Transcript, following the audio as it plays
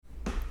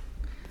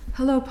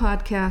Hello,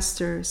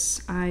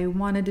 podcasters. I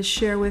wanted to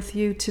share with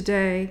you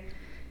today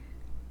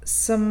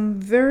some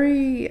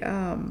very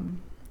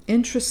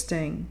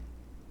interesting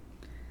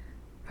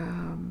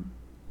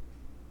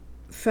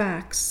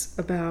facts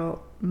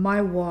about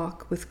my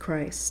walk with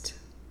Christ.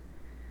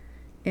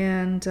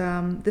 And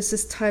this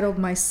is titled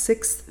My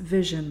Sixth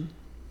Vision.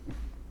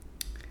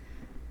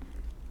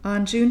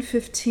 On June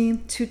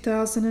 15,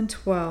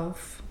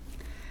 2012,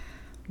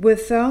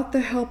 without the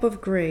help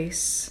of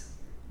grace,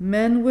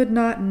 men would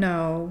not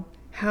know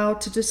how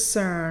to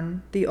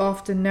discern the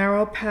often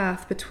narrow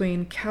path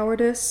between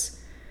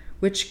cowardice,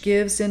 which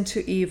gives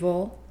into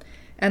evil,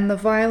 and the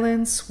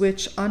violence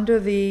which, under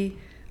the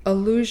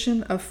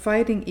illusion of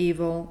fighting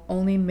evil,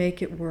 only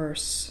make it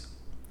worse.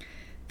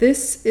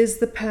 This is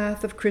the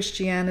path of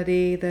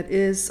Christianity that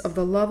is of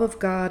the love of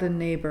God and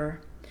neighbor.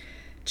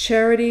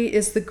 Charity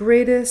is the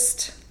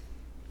greatest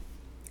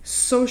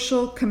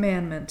social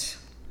commandment.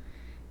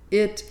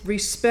 It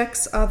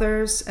respects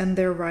others and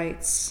their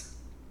rights.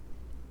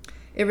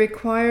 It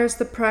requires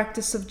the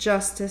practice of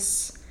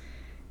justice,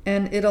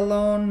 and it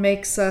alone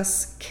makes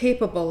us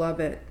capable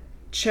of it.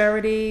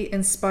 Charity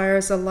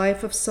inspires a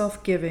life of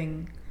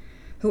self-giving.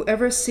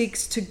 Whoever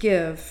seeks to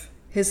give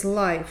his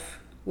life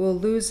will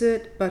lose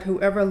it, but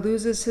whoever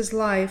loses his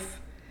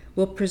life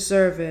will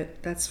preserve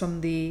it. That's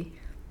from the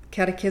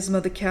Catechism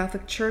of the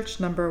Catholic Church,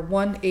 number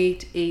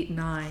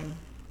 1889.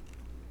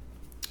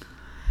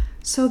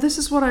 So this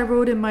is what I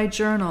wrote in my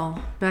journal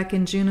back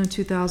in June of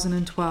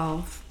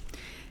 2012.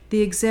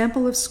 The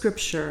example of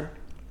Scripture.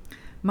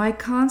 My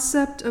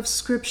concept of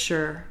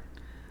Scripture,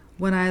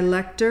 when I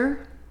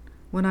lecture,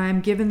 when I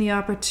am given the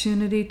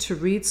opportunity to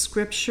read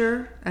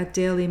Scripture at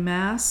daily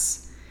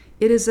Mass,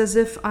 it is as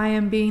if I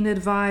am being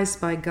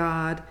advised by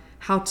God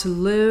how to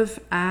live,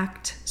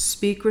 act,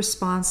 speak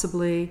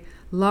responsibly,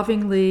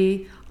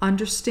 lovingly,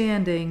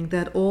 understanding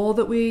that all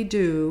that we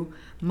do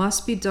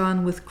must be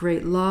done with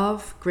great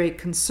love, great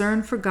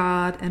concern for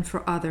God and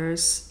for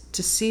others,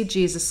 to see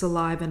Jesus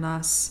alive in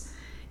us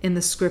in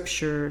the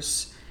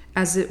Scriptures,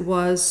 as it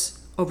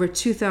was over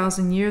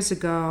 2,000 years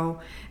ago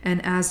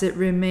and as it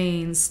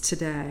remains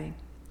today.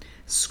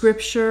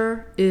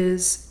 Scripture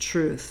is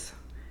truth.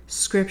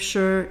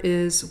 Scripture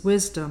is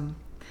wisdom,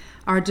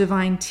 our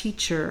divine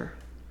teacher.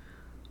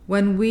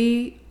 When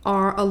we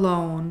are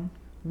alone,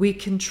 we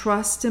can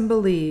trust and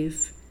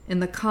believe in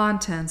the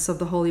contents of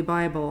the Holy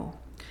Bible,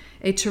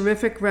 a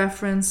terrific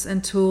reference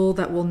and tool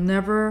that will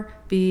never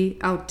be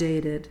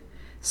outdated.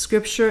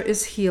 Scripture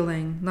is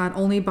healing, not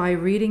only by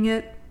reading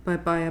it,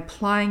 but by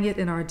applying it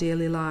in our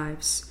daily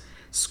lives.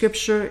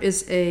 Scripture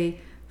is a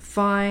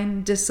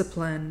fine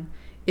discipline.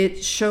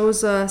 It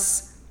shows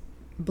us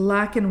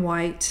black and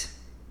white,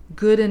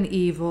 good and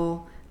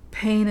evil,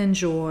 pain and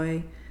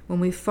joy,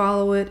 when we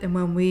follow it and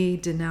when we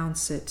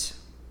denounce it.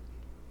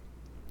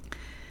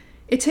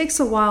 It takes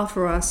a while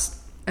for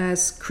us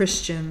as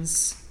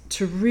Christians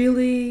to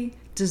really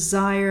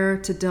desire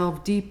to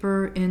delve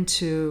deeper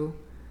into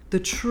the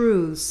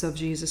truths of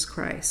Jesus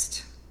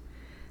Christ.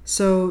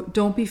 So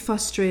don't be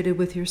frustrated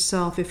with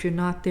yourself if you're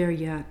not there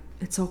yet.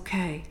 It's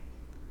okay.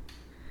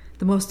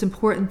 The most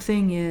important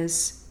thing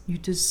is you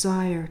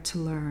desire to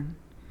learn.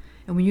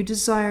 And when you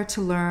desire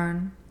to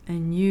learn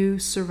and you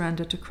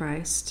surrender to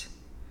Christ,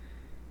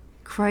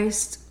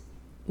 Christ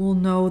will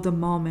know the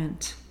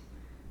moment,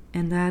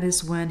 and that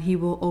is when he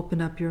will open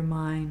up your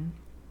mind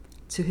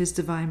to his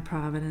divine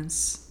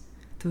providence,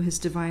 through his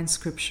divine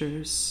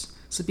scriptures.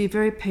 So be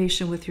very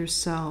patient with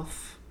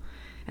yourself.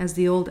 As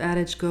the old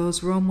adage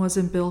goes, Rome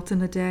wasn't built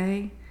in a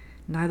day,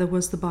 neither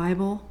was the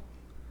Bible,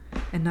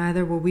 and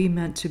neither were we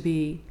meant to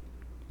be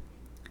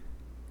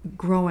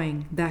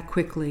growing that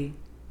quickly.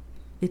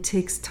 It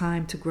takes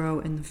time to grow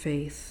in the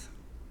faith.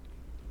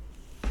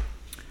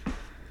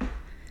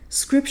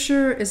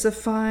 Scripture is a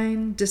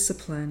fine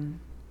discipline.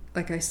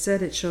 Like I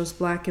said, it shows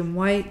black and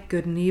white,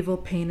 good and evil,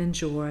 pain and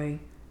joy,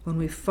 when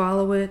we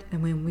follow it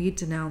and when we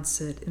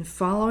denounce it. In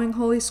following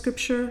Holy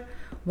Scripture,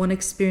 one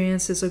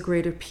experiences a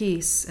greater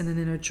peace and an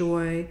inner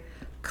joy,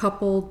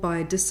 coupled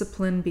by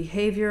disciplined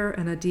behavior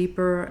and a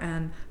deeper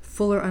and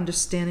fuller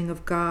understanding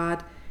of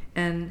God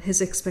and his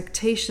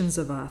expectations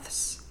of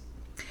us.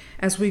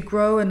 As we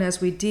grow and as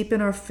we deepen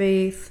our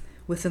faith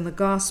within the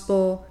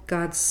gospel,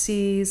 God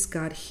sees,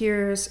 God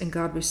hears, and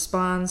God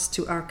responds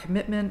to our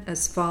commitment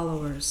as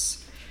followers.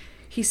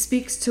 He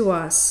speaks to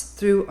us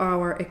through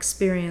our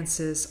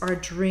experiences, our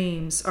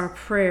dreams, our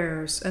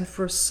prayers, and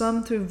for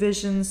some through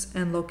visions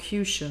and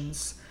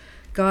locutions.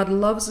 God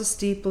loves us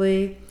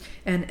deeply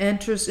and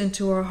enters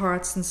into our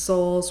hearts and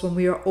souls when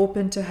we are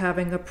open to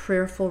having a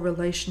prayerful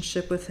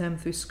relationship with him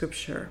through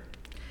Scripture.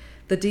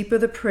 The deeper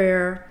the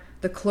prayer,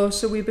 the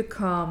closer we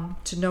become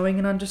to knowing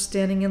and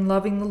understanding and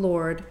loving the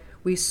Lord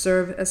we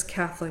serve as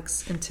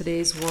Catholics in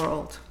today's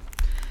world.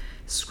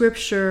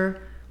 Scripture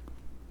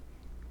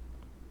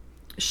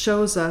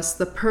shows us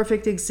the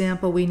perfect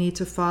example we need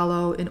to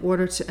follow in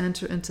order to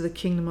enter into the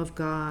kingdom of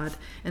God.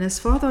 And as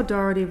Father O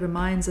Doherty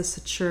reminds us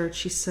at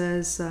church, he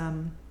says,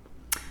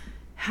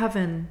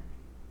 heaven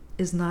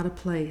is not a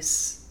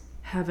place.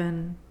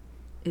 Heaven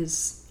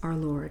is our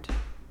Lord.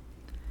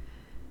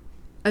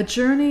 A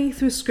journey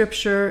through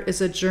Scripture is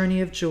a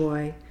journey of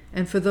joy,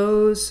 and for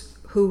those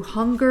who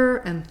hunger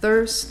and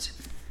thirst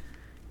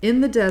in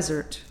the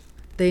desert,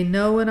 they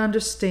know and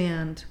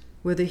understand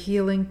where the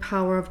healing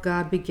power of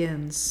God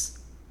begins.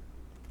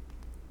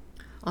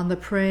 On the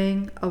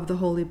praying of the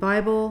Holy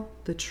Bible,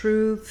 the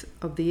truth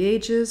of the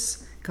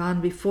ages gone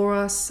before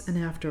us and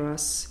after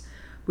us.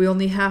 We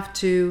only have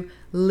to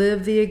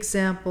live the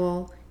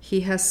example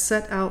He has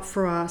set out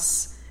for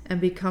us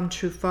and become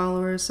true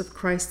followers of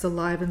Christ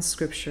alive in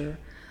Scripture,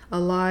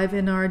 alive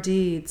in our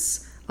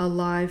deeds,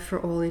 alive for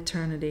all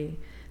eternity.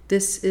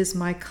 This is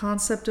my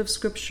concept of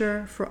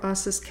Scripture for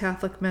us as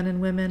Catholic men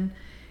and women.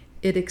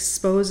 It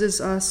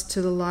exposes us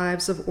to the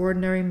lives of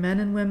ordinary men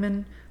and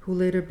women who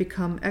later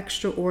become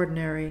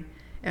extraordinary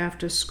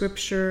after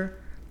Scripture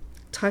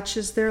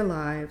touches their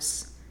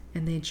lives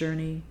and they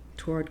journey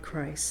toward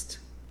Christ.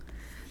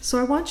 So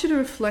I want you to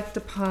reflect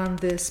upon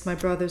this, my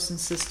brothers and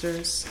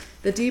sisters.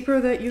 The deeper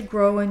that you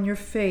grow in your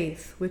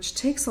faith, which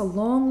takes a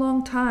long,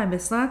 long time.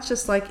 It's not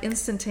just like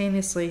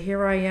instantaneously,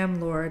 here I am,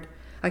 Lord,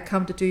 I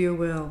come to do your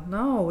will.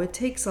 No, it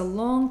takes a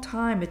long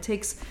time. It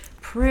takes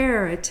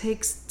prayer. It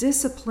takes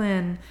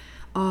discipline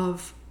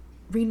of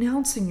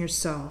renouncing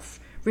yourself,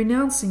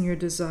 renouncing your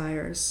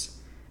desires,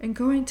 and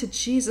going to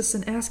Jesus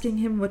and asking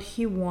Him what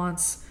He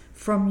wants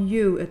from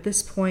you at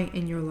this point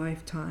in your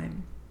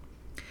lifetime.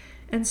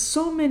 And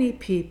so many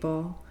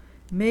people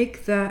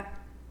make that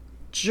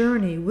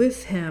journey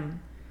with Him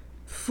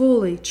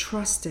fully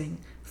trusting,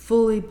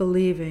 fully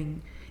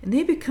believing, and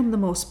they become the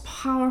most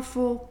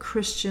powerful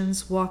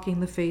Christians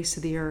walking the face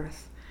of the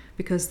earth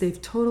because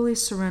they've totally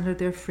surrendered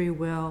their free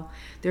will.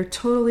 They're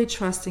totally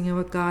trusting in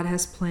what God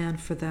has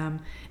planned for them,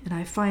 and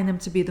I find them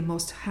to be the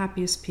most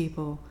happiest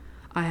people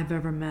I have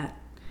ever met.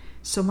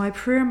 So my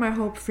prayer, my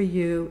hope for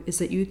you is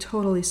that you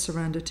totally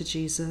surrender to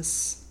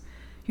Jesus.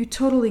 You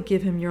totally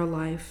give Him your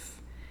life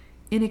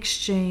in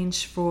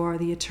exchange for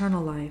the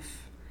eternal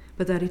life.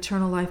 But that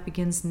eternal life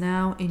begins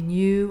now in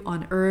you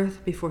on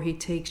earth before He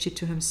takes you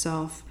to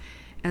Himself.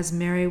 As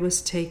Mary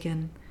was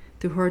taken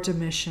through her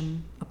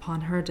dominion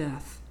upon her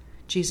death,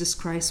 Jesus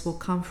Christ will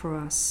come for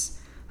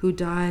us, who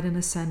died and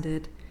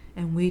ascended,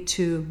 and we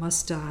too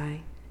must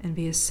die and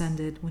be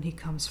ascended when He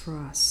comes for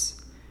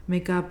us. May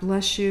God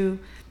bless you,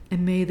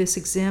 and may this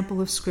example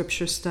of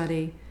Scripture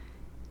study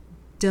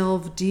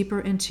delve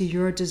deeper into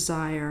your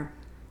desire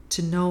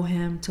to know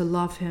Him, to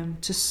love Him,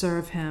 to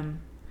serve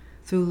Him,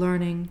 through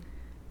learning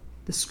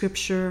the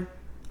Scripture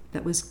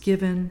that was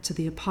given to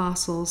the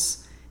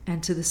apostles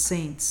and to the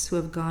saints who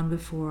have gone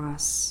before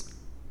us.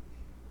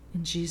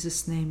 In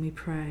Jesus' name we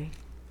pray.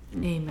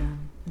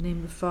 Amen. In the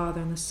name of the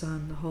Father, and the Son,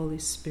 and the Holy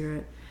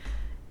Spirit.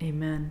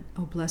 Amen.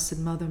 O Blessed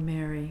Mother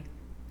Mary,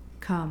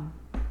 come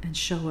and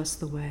show us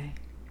the way.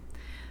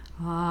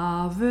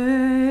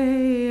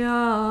 Ave,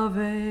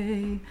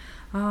 Ave,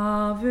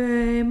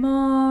 Ave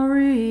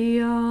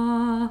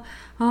Maria,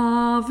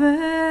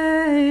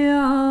 Ave,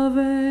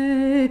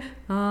 Ave,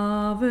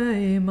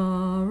 Ave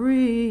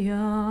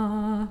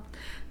Maria.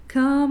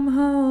 Come,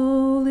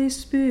 Holy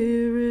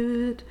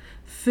Spirit,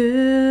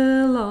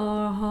 fill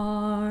our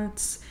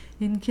hearts,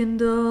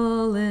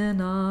 enkindle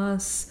in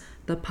us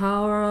the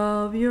power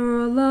of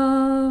your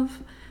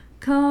love.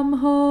 Come,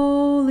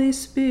 Holy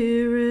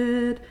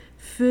Spirit,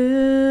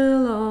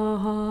 fill our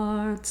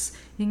hearts,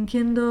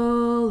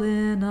 enkindle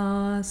in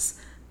us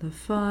the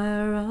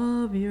fire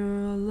of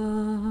your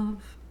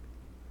love.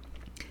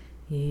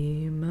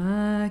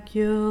 Immaculate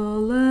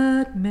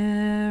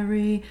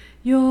Mary,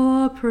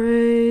 your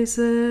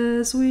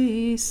praises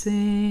we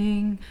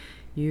sing.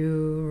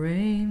 You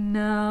reign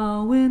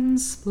now in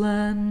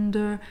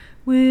splendor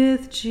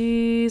with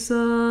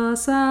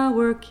Jesus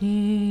our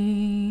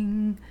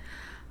King.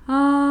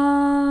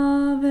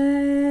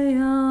 Ave,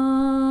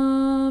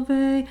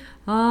 Ave,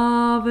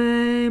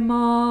 Ave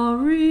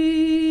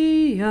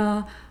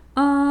Maria,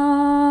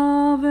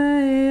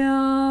 Ave,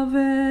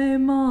 Ave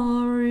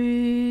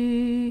Maria.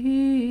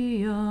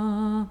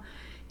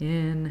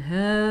 In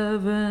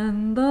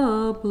heaven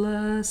the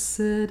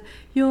blessed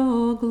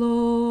your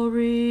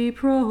glory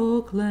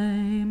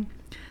proclaim.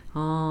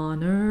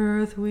 On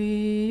earth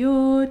we,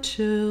 your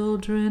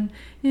children,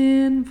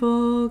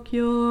 invoke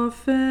your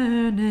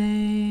fair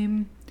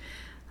name.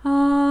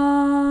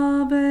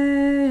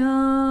 Ave,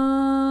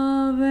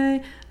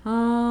 Ave,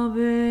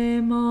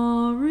 Ave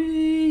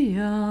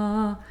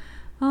Maria,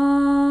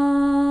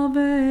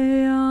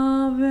 Ave,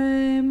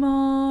 Ave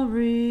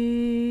Maria.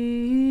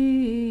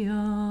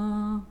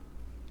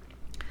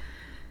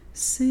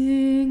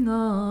 Sing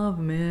of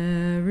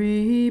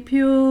Mary,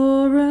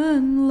 pure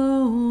and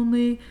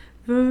lonely,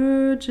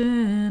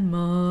 Virgin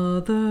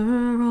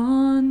Mother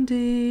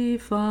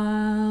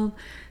undefiled.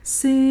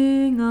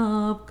 Sing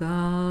of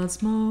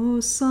God's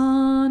most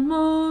Son,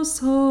 most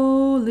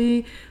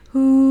holy,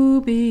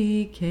 who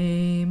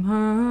became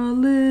her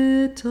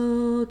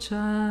little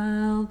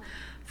child.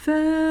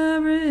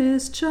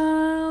 Fairest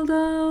child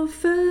of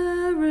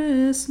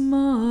fairest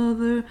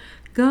mother,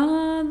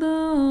 God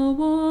the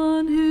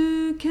one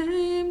who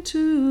came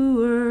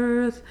to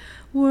earth,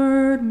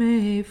 Word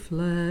made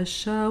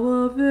flesh,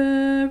 our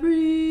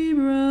very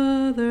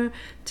brother,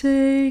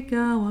 take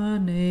our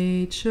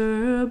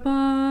nature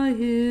by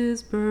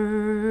his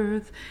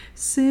birth.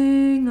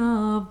 Sing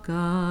of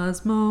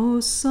God's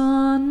most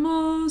Son,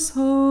 most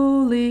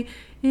holy,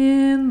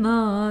 in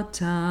the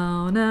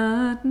town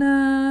at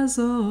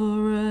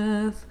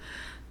Nazareth.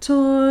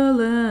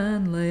 Toil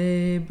and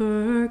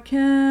labor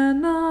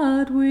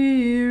cannot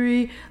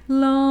weary,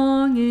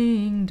 long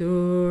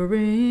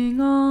enduring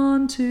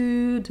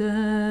unto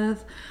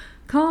death.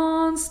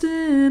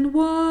 Constant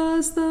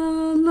was the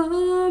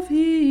love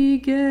he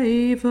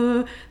gave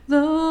her,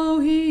 though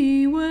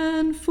he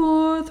went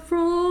forth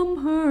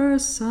from her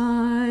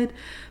side,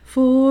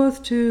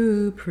 forth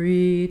to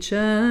preach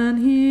and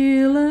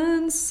heal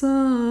and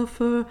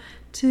suffer,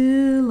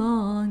 till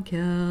on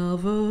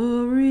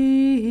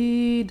Calvary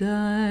he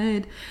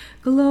died.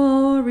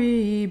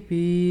 Glory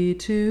be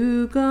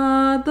to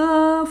God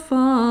the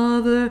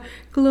Father,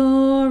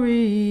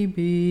 glory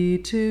be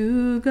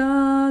to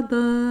God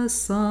the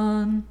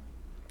Son,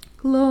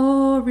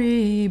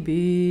 glory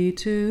be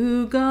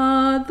to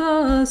God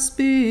the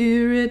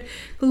Spirit,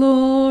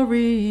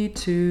 glory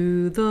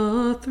to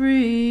the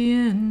Three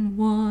in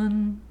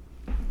One.